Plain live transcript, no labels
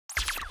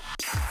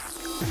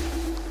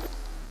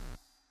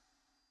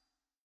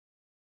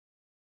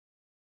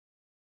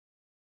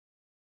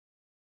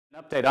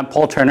Update. I'm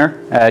Paul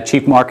Turner,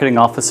 Chief Marketing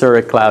Officer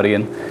at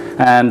Cloudian,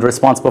 and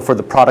responsible for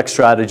the product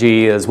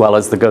strategy as well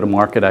as the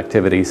go-to-market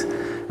activities.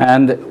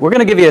 And we're going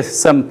to give you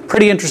some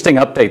pretty interesting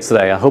updates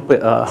today. I hope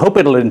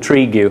it'll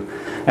intrigue you.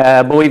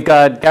 But we've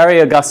got Gary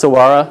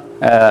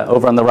Ogasawara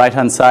over on the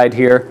right-hand side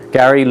here.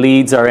 Gary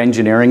leads our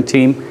engineering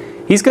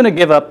team. He's going to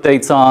give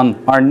updates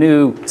on our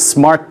new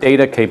smart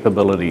data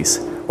capabilities,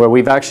 where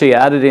we've actually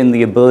added in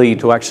the ability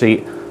to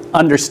actually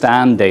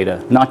understand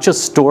data, not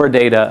just store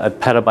data at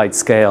petabyte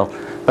scale,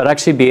 but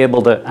actually be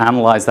able to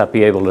analyze that,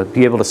 be able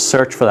to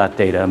search for that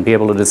data and be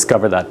able to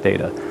discover that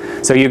data.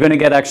 So you're going to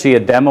get actually a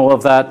demo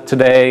of that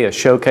today, a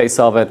showcase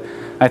of it.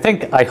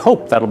 I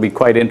hope that'll be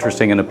quite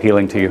interesting and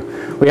appealing to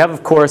you. We have,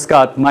 of course,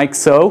 got Mike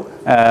Tso,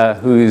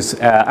 who's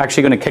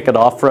actually going to kick it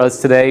off for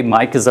us today.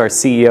 Mike is our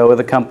CEO of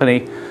the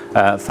company,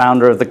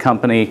 founder of the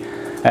company,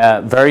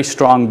 very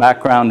strong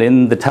background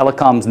in the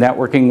telecoms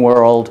networking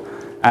world,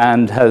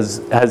 and has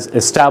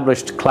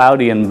established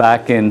Cloudian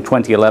back in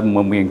 2011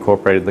 when we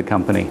incorporated the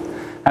company.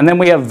 And then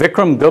we have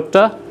Vikram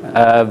Gupta.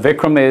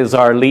 Vikram is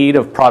our lead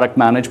of product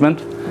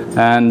management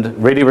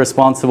and really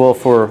responsible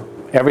for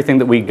everything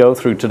that we go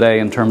through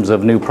today in terms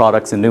of new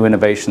products and new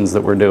innovations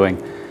that we're doing.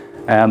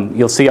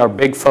 You'll see our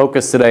big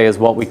focus today is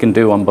what we can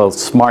do on both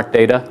smart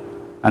data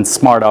and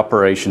smart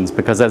operations,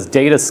 because as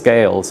data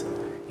scales,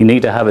 you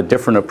need to have a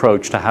different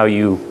approach to how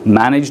you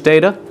manage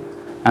data.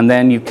 And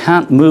then you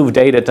can't move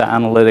data to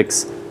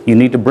analytics. You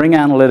need to bring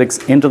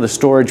analytics into the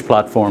storage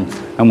platform,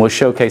 and we'll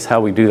showcase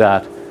how we do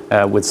that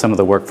with some of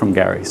the work from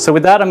Gary. So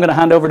with that, I'm going to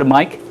hand over to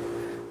Mike.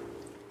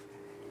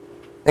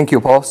 Thank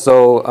you, Paul.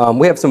 So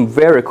we have some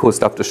very cool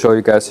stuff to show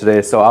you guys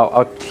today, so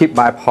I'll keep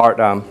my part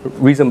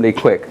reasonably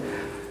quick.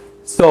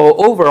 So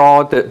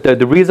overall,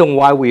 the reason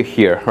why we're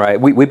here, right?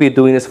 We've been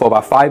doing this for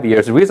about 5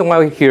 years. The reason why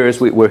we're here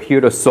is we're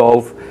here to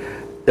solve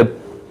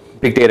the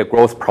big data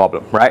growth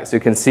problem, right? So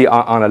you can see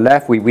on the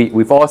left,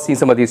 we've all seen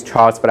some of these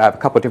charts, but I have a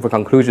couple of different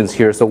conclusions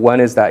here. So one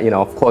is that,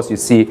 of course, you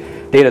see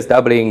data is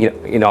doubling,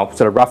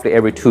 sort of roughly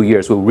every 2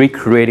 years. We're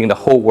recreating the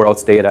whole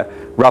world's data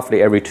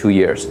roughly every 2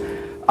 years.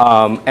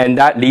 And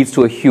that leads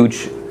to a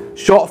huge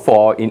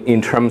shortfall in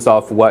terms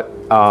of what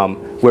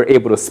we're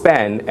able to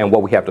spend and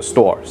what we have to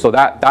store. So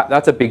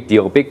that's a big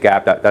deal, big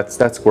gap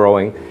that's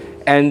growing.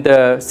 And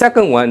the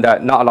second one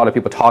that not a lot of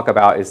people talk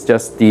about is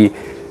just the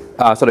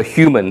sort of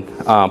human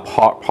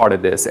part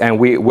of this, and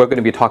we're going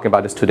to be talking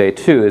about this today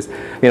too. Is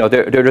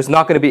there's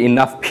not going to be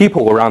enough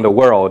people around the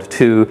world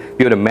to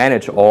be able to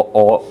manage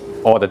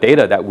all the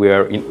data that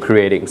we're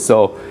creating.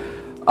 So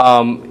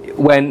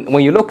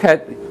when you look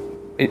at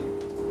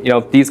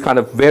these kind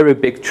of very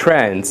big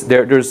trends,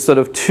 there's sort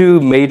of two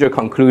major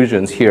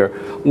conclusions here.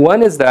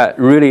 One is that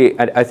really,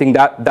 I think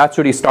that's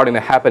really starting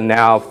to happen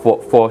now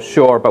for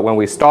sure. But when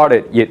we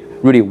started, it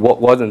really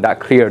wasn't that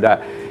clear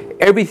that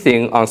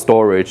everything on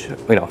storage,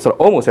 sort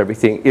of almost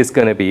everything is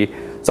going to be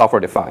software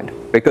defined,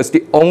 because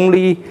the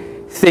only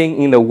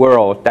thing in the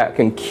world that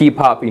can keep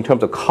up in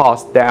terms of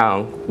cost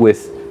down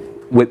with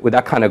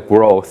that kind of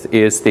growth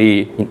is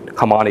the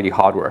commodity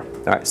hardware.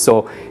 Right?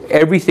 So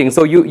everything.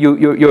 So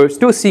you're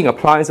still seeing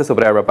appliances or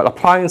whatever, but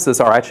appliances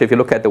are actually, if you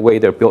look at the way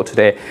they're built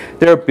today,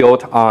 they're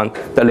built on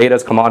the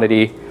latest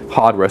commodity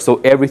hardware.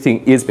 So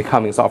everything is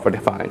becoming software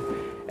defined.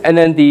 And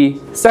then the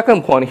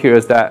second point here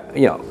is that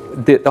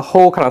the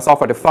whole kind of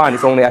software defined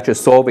is only actually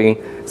solving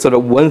sort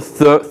of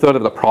third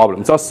of the problem.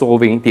 It's not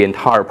solving the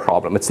entire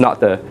problem. It's not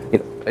the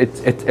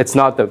it's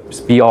not the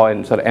be all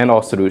and sort of end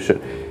all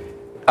solution.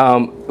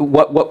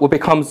 What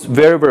becomes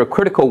very, very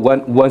critical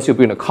once you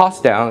bring the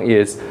cost down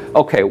is,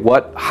 okay,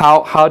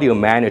 how do you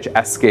manage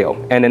at scale,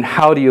 and then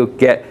how do you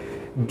get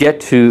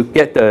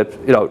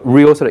the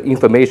real sort of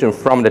information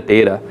from the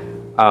data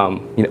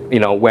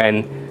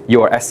when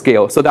you're at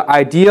scale. So the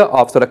idea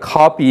of sort of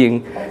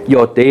copying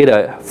your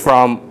data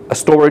from a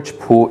storage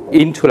pool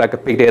into like a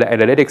big data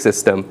analytics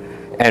system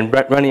and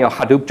running a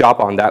Hadoop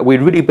job on that, we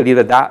really believe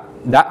that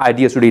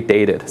idea is really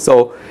dated.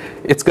 So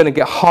it's going to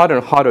get harder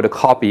and harder to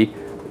copy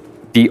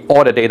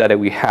all the data that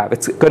we have.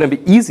 It's going to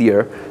be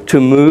easier to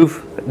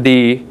move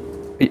the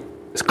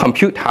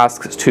compute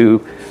tasks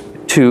to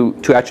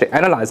actually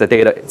analyze the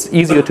data. It's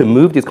easier to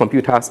move these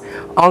compute tasks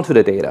onto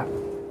the data.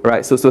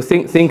 Right, so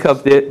think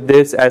of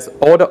this as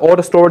all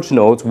the storage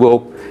nodes will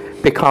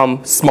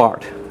become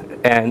smart,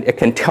 and it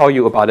can tell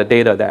you about the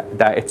data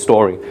that it's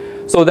storing.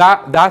 So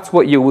that's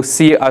what you will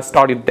see us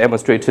starting to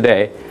demonstrate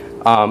today.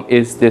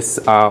 Is this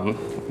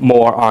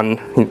more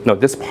on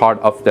this part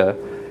of the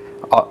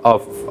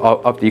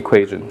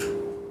equation?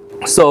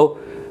 So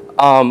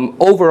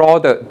overall,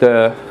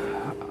 the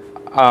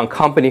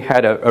company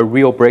had a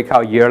real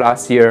breakout year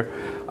last year.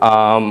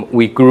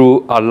 We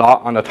grew a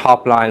lot on the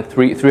top line,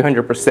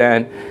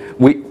 300%.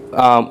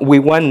 We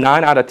won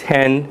 9 out of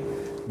 10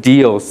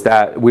 deals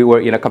that we were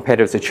in a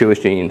competitive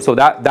situation in. So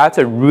that's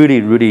a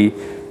really, really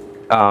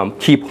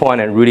key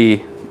point and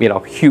really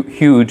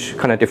huge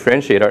kind of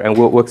differentiator. And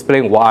we'll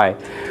explain why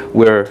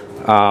we're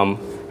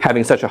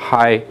having such a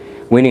high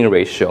winning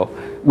ratio.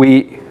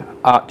 We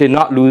did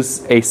not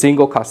lose a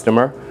single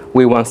customer.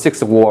 We won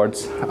 6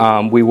 awards.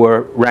 We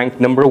were ranked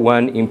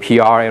 #1 in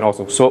PR and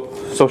also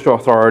social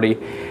authority.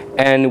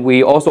 And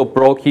we also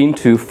broke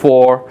into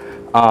 4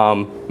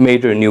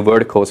 major new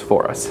verticals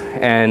for us.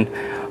 And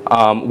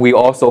we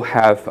also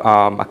have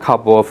a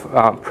couple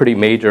of pretty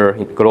major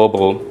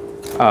global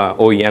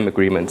OEM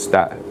agreements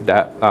that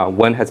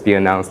one has been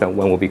announced and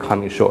one will be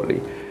coming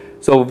shortly.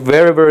 So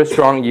very, very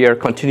strong year,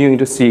 continuing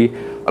to see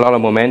a lot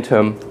of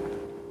momentum.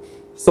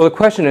 So the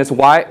question is,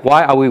 why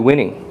are we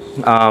winning?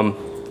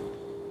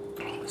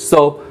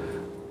 So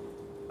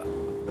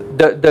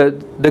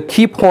the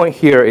key point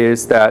here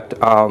is that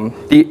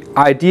the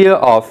idea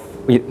of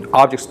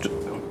object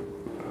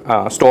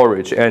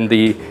storage and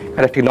the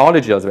kind of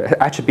technology of it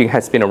actually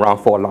has been around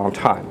for a long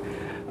time.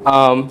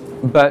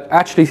 But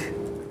actually,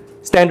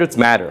 standards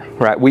matter,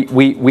 right?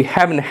 We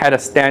haven't had a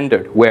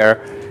standard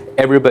where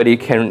everybody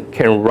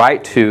can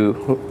write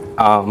to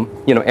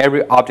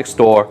every object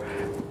store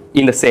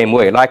in the same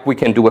way, like we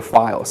can do with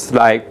files,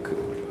 like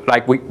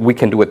we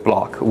can do with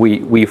block.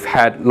 We've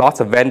had lots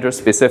of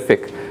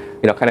vendor-specific,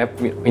 kind of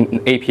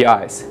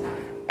APIs,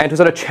 and to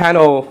sort of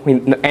channel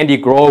Andy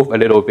Grove a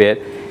little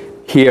bit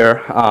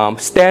here,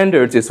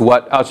 standards is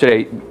what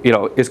actually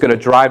is going to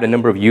drive the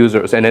number of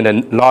users, and then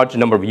a large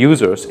number of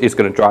users is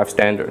going to drive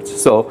standards.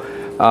 So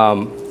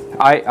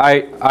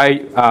I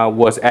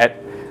was at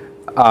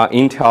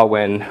Intel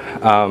when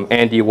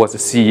Andy was the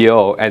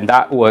CEO, and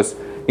that was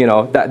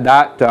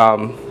that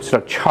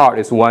sort of chart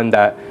is one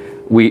that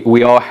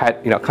we all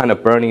had kind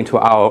of burning to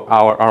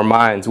our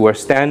minds, where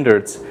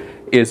standards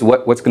is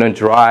what's going to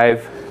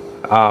drive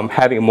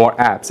having more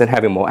apps, and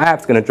having more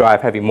apps going to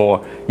drive having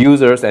more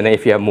users, and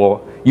if you have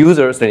more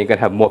users, then you can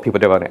have more people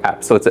developing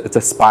apps. So it's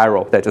a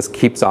spiral that just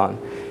keeps on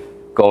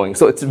going.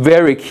 So it's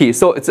very key.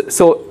 So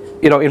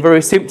in a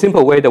very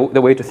simple way,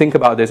 the way to think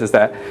about this is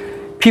that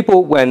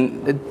people,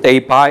 when they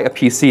buy a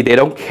PC, they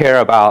don't care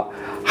about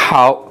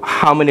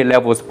how many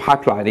levels of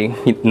pipelining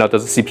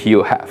does the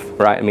CPU have,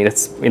 right? I mean,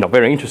 it's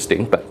very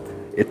interesting, but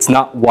it's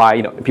not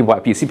why people buy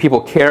a PC.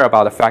 People care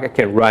about the fact it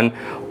can run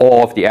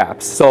all of the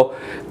apps. So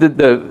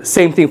the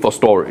same thing for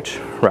storage,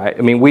 right?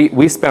 I mean,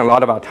 we spend a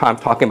lot of our time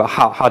talking about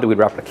how do we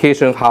do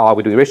replication, how are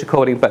we doing ratio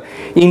coding, but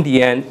in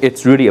the end,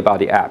 it's really about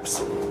the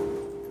apps.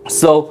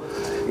 So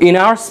in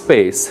our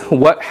space,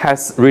 what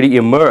has really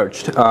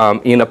emerged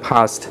in the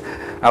past,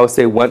 I would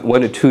say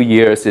 1 to 2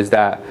 years, is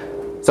that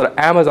sort of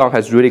Amazon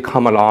has really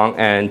come along,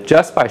 and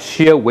just by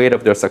sheer weight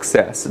of their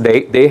success,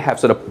 they have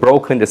sort of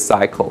broken the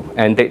cycle,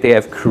 and they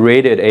have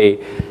created a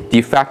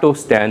de facto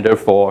standard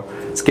for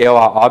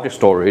scale-out object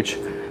storage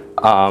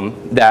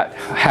that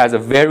has a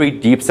very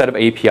deep set of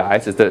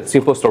APIs. It's the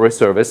simple storage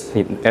service,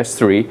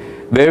 S3,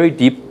 very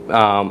deep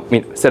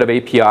set of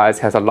APIs,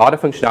 has a lot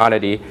of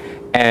functionality,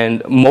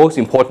 and most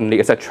importantly,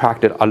 it's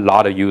attracted a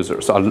lot of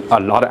users, a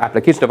lot of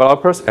application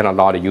developers, and a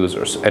lot of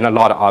users, and a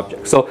lot of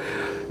objects. So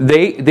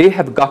they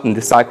have gotten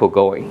the cycle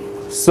going.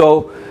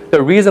 So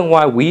the reason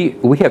why we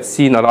have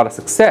seen a lot of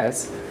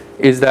success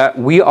is that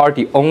we are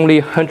the only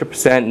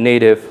 100%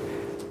 native,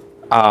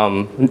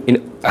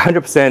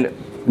 100%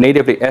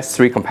 natively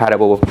S3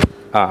 compatible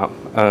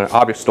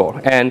object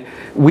store. And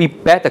we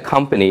bet the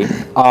company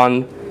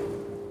on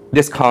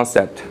this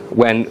concept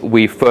when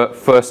we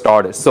first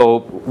started. So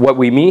what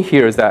we mean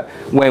here is that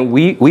when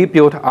we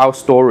built our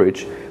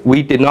storage,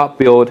 we did not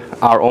build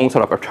our own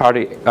sort of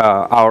proprietary,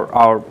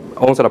 our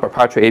own sort of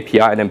proprietary API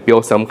and then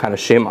build some kind of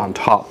shim on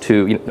top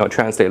to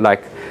translate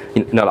like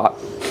a lot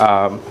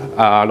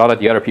of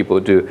the other people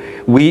do.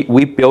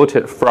 We built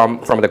it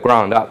from the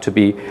ground up to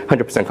be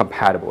 100%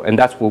 compatible, and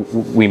that's what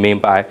we mean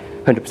by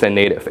 100%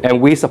 native. And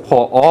we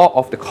support all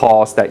of the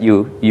calls that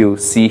you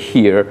see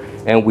here,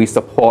 and we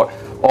support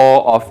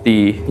all of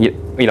the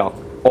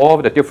all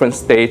of the different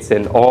states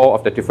and all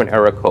of the different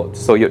error codes.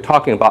 So you're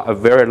talking about a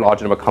very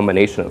large number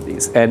combination of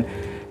these. And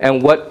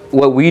what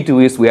we do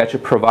is we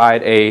actually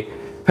provide a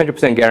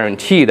 100%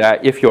 guarantee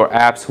that if your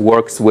apps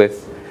works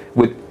with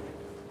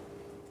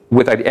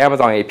like the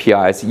Amazon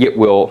APIs, it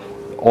will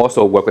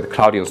also work with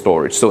Cloudian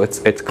storage. So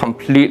it's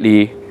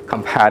completely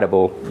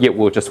compatible. It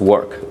will just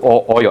work.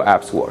 All your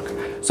apps work.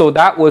 So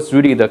that was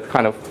really the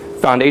kind of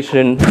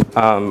foundation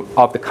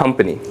of the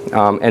company,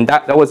 and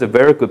that was a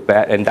very good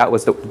bet, and that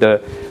was the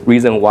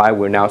reason why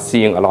we're now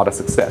seeing a lot of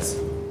success.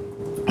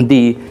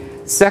 The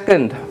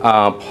second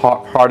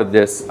part of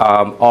this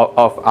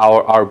of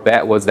our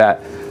bet was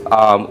that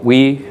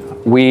we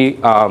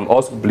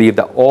also believe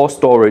that all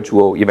storage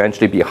will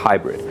eventually be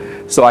hybrid.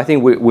 So I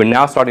think we're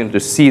now starting to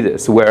see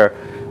this, where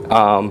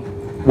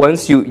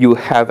once you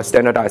have a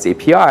standardized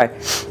API,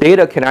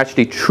 data can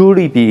actually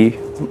truly be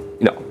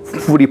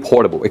fully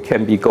portable. It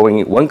can be going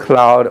in one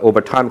cloud, over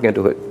time it can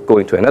go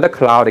into another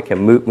cloud, it can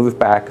move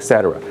back,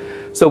 etc.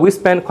 So we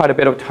spent quite a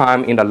bit of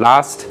time in the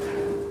last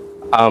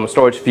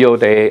storage field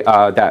day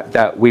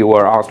that we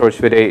were on storage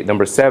field day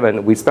number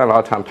 7. We spent a lot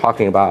of time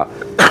talking about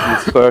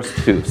these first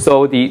two.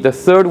 So the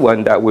third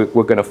one that we're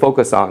going to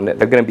focus on, that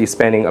they're going to be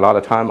spending a lot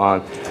of time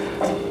on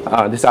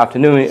this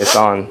afternoon, is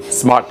on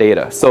smart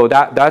data. So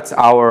that's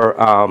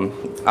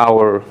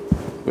our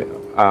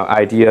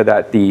idea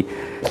that the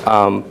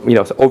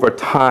so over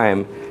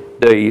time,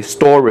 the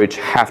storage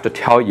have to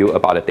tell you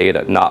about the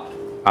data, not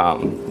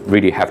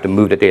really have to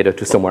move the data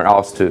to somewhere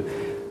else to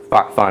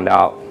find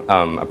out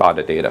about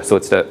the data. So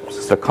it's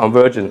the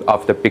convergence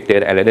of the big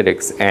data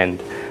analytics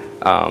and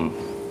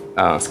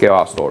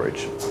scale-out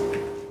storage.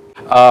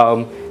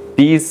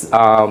 These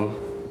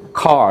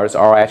cars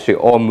are actually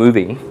all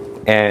moving,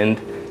 and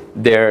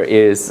there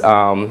is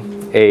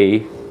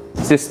a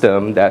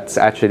system that's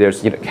actually,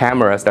 there's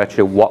cameras that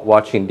actually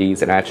watching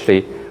these and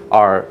actually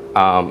are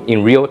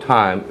in real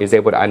time is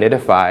able to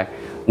identify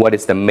what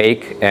is the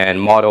make and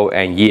model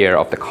and year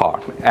of the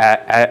car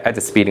as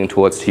it's speeding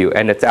towards you,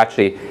 and it's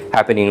actually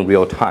happening in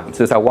real time.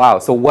 So it's like, wow,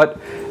 so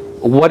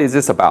what is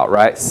this about,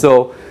 right?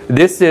 So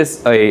this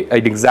is an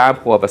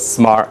example of a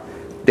smart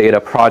data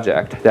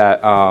project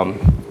that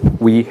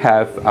we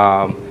have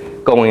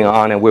going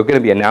on, and we're going to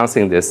be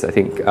announcing this, I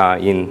think,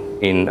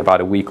 in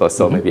about a week or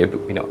so, maybe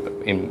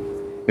in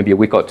maybe a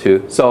week or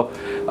two. So,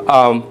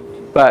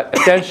 but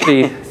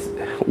essentially,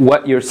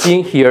 what you're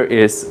seeing here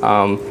is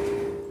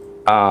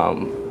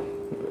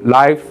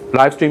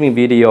live streaming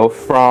video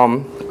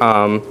from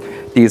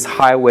these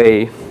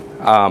highway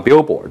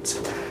billboards,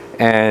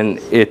 and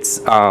it's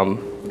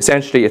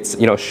essentially it's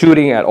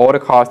shooting at all the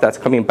cars that's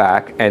coming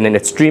back, and then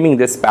it's streaming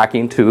this back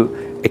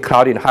into a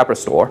Cloudian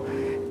hyperstore,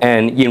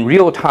 and in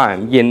real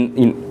time,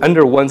 in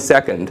under 1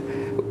 second,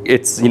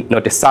 it's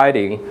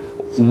deciding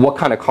what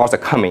kind of cars are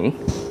coming,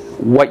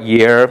 what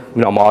year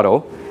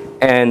model,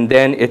 and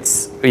then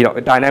it's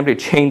dynamically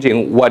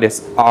changing what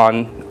is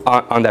on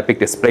that big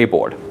display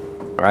board,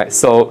 right?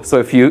 So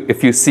if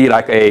you see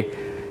like a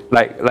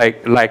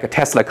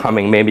Tesla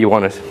coming, maybe you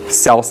want to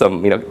sell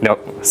some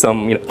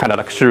some kind of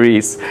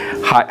luxuries,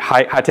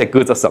 high tech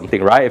goods or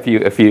something, right? If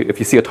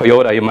you see a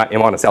Toyota, you might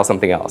want to sell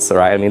something else,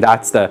 right? I mean,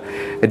 that's the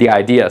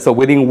idea. So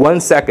within 1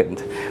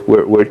 second,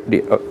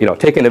 we're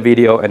taking the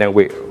video and then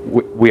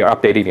we are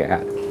updating the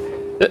ad.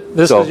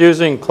 This is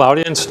using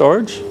Cloudian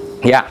storage?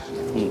 Yeah.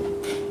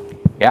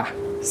 Yeah.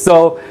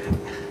 So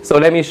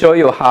let me show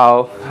you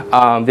how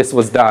this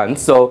was done.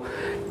 So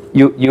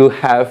you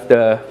have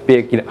the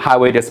big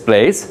highway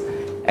displays,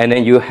 and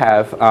then you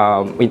have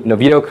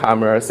video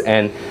cameras,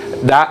 and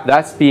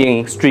that's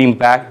being streamed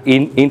back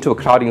into a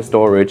Cloudian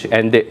storage,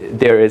 and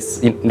there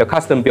is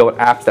custom built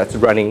apps that's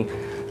running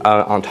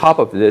on top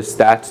of this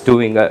that's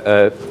doing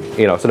a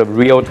sort of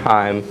real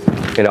time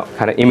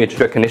kind of image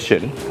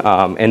recognition,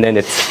 and then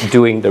it's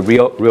doing the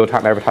real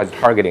time advertising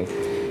targeting,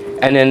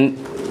 and then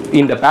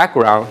in the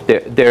background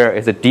there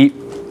is a deep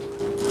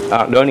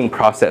learning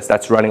process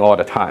that's running all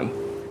the time.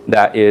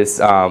 That is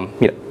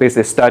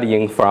basically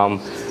studying from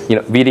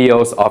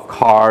videos of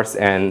cars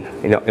and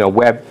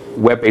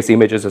web-based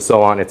images and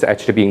so on. It's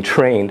actually being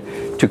trained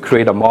to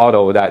create a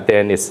model that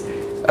then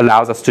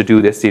allows us to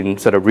do this in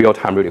sort of real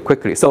time really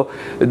quickly. So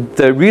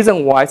the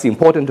reason why it's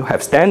important to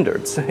have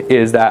standards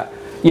is that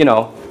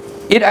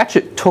it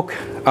actually took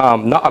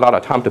not a lot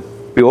of time to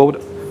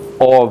build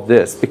all of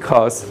this,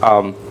 because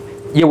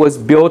it was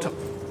built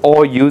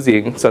all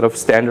using sort of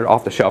standard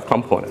off-the-shelf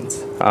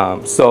components.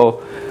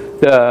 So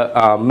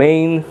the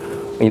main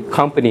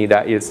company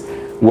that is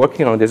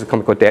working on this is a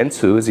company called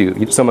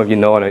Dentsu. Some of you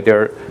know,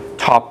 they're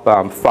top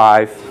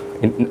 5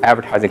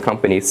 advertising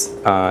companies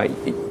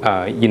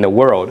in the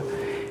world.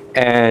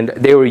 And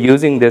they were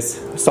using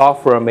this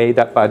software made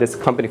up by this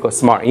company called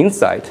Smart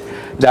Insight.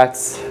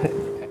 That's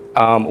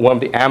one of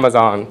the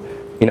Amazon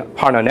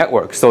partner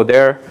networks. So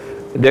their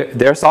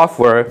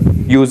software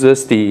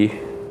uses the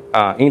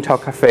Intel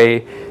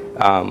Cafe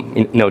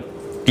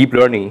deep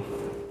learning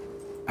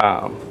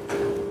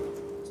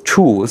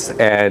tools,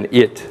 and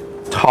it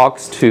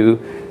talks to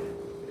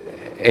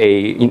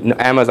a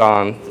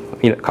Amazon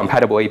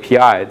compatible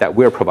API that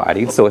we're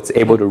providing, so it's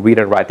able to read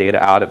and write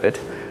data out of it,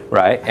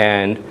 right?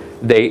 And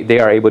they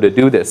are able to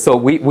do this. So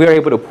we're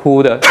able to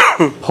pull the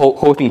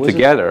whole thing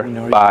together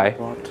by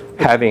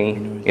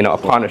having a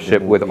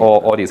partnership with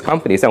all these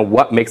companies. And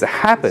what makes it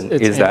happen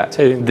is that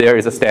there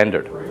is a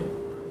standard,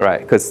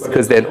 right?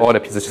 Because then all the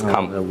pieces just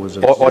come.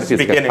 All the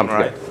pieces come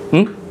together.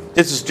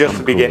 This is just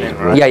the beginning,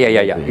 right?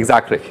 Yeah,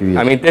 exactly.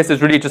 I mean, this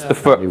is really just the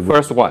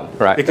first one,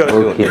 right? Because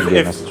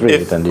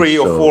if 3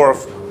 or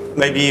 4,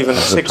 maybe even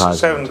 6 or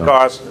 7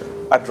 cars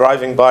are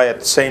driving by at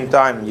the same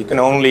time, you can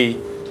only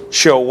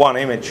show one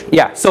image.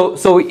 Yeah.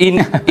 So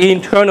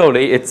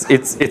internally,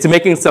 it's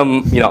making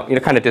some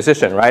kind of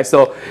decision, right?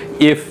 So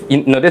if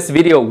this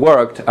video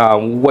worked,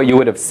 what you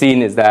would have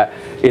seen is that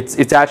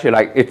it's actually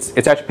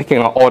picking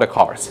on all the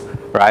cars,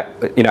 right?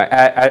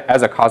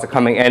 As the cars are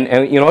coming, and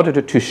in order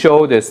to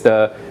show this,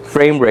 the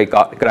frame rate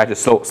got actually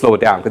slow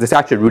down, because it's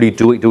actually really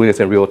doing this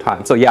in real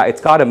time. So yeah,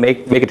 it's got to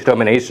make a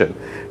determination,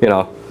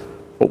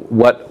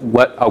 what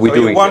are we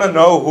doing? So you want to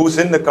know who's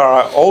in the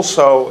car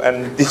also,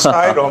 and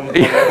decide on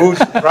who's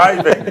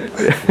driving,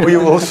 who you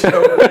will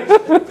show.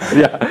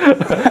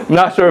 Yeah,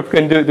 not sure if we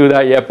can do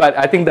that yet, but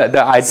I think that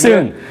the idea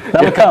soon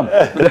that'll come.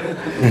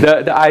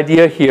 The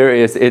idea here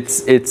is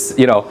it's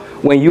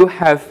when you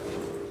have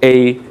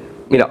a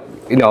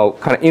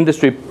kind of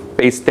industry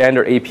base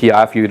standard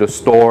API for you to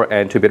store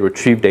and to be able to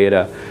retrieve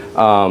data,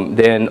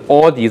 then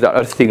all these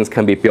other things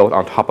can be built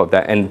on top of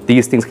that, and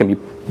these things can be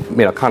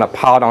kind of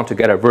piled on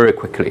together very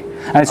quickly.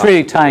 And it's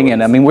really tying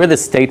in. I mean, we're the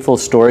stateful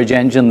storage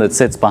engine that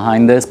sits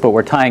behind this, but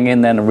we're tying in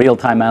then a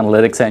real-time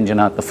analytics engine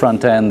at the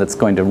front end that's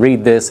going to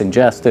read this,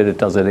 ingest it, it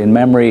does it in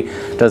memory,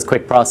 does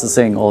quick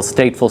processing, all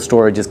stateful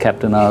storage is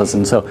kept in us.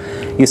 And so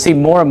you see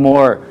more and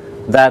more,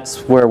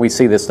 that's where we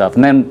see this stuff.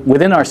 And then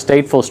within our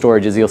stateful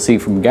storage, as you'll see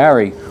from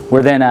Gary,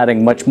 we're then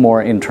adding much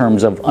more in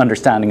terms of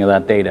understanding of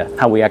that data,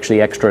 how we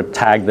actually extra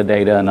tag the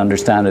data and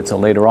understand it. So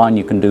later on,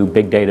 you can do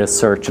big data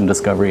search and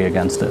discovery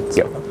against it.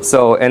 So,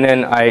 so and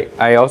then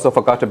I also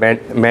forgot to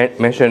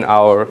mention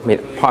our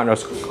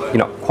partners,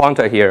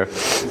 Quanta here,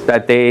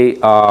 that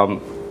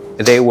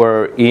they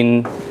were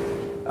in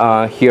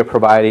here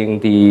providing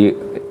the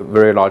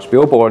very large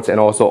billboards and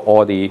also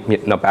all the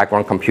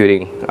background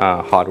computing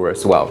hardware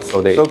as well.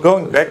 So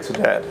going back to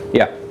that,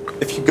 yeah.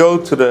 If you go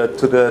to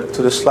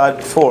the slide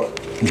before,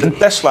 the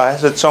Tesla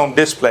has its own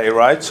display,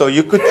 right? So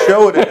you could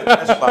show it in a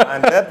Tesla,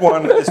 and that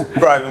one is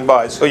driving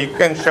by, so you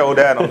can show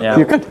that on. Yeah.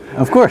 You could,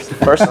 of course,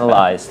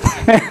 personalized.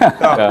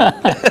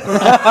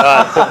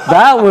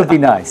 That would be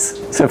nice.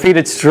 So feed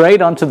it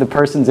straight onto the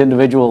person's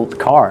individual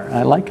car.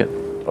 I like it.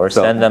 Or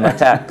send them a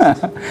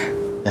text.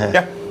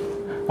 Yeah.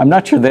 I'm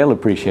not sure they'll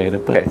appreciate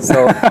it, but okay,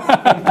 so